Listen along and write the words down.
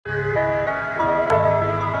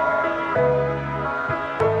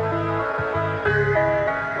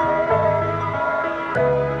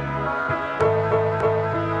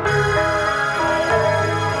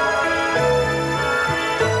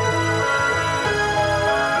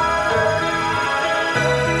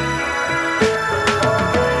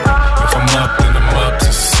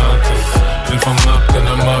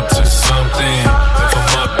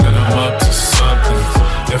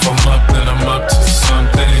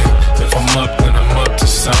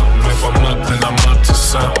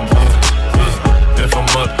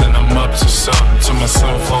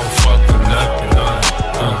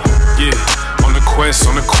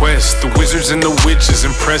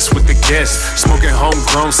impressed with the guests. Smoking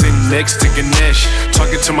homegrown, sitting next to Ganesh.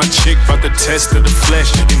 Talking to my chick about the test of the flesh.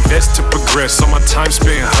 Invest to progress, all my time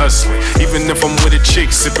spent hustling. Even if I'm with a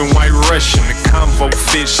chick, sipping white Russian. The combo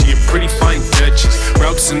fit, she a pretty fine duchess.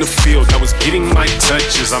 Routes in the field, I was getting my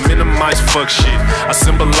touches. I minimize fuck shit, I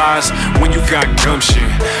symbolize when you got gumption.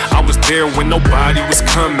 I was there when nobody was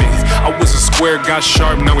coming. I was a square, got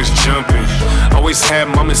sharp, now it's jumping. Always had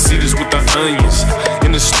mama cedars with the onions.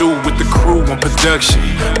 In the stew with the crew on production.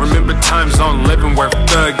 Remember times on Leavenworth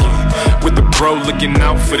thugging. With the bro looking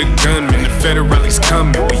out for the gunman. The federales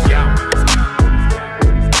coming, we out.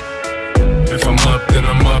 If I'm up, then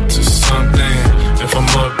I'm up to something. If I'm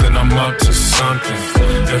up, then I'm up to something.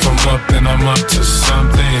 If I'm up, then I'm up to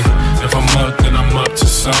something. If I'm up, then I'm up to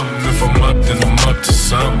something. If I'm up, then I'm up to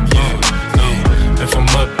something. Yeah. If I'm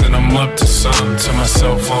up, then I'm up to something. To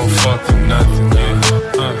myself, I don't fuck with nothing.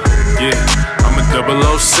 Yeah. I'm a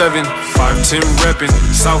 007, 5'10" reppin',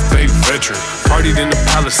 South Bay veteran. Partied in the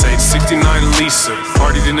Palisades, 69 Lisa.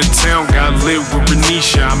 Partied in the town, got lit with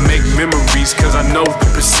Renisha. I make memories cause I know the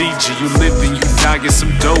procedure. You live and you die, get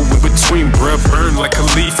some dough in between, bruh. Burn like a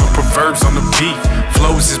leaf, or proverbs on the beat.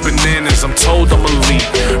 Flows is bananas, I'm told I'm elite.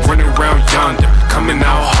 Running around yonder, coming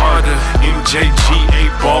out harder. MJG,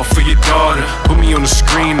 8-ball for your daughter. Put me on the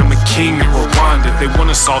screen, I'm a king in Rwanda. They want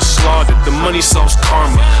us all slaughtered, the money solves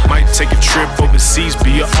karma. Might take a trip overseas,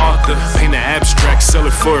 be an author. Paint an abstract, sell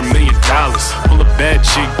it for $1 million. Pull a bad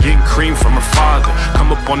chick, getting cream from her father.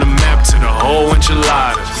 Come up on the map to the whole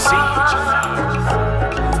enchilada.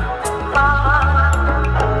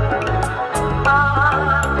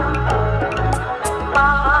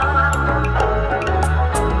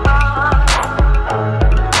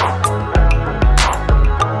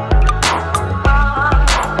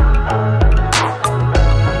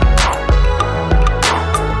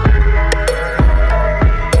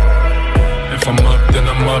 If I'm up, then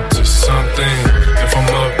I'm up to something. If I'm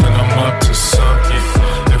up, then I'm up to something.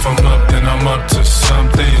 If I'm up, then I'm up to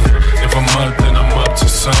something. If I'm up, then I'm up to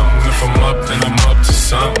something. If I'm up, then I'm up to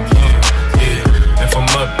something. Yeah, yeah. If I'm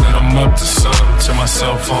up, then I'm up to something. To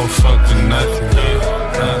myself, I don't fuck with nothing. Yeah.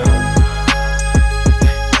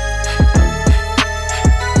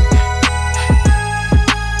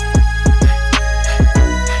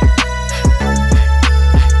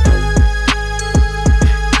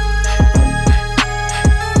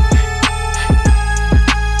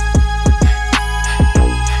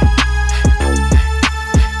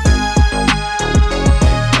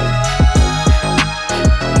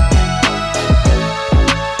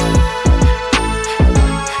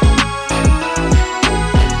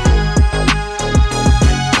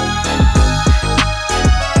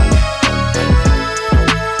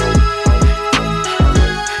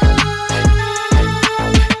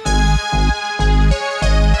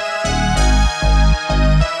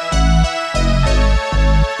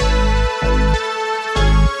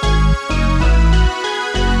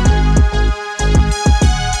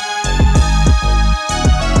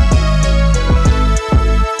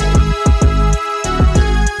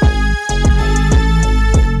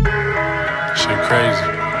 Crazy.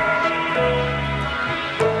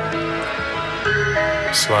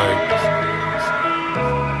 It's like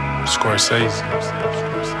Scorsese.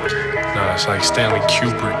 Nah, it's like Stanley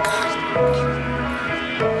Kubrick.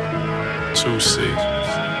 2C.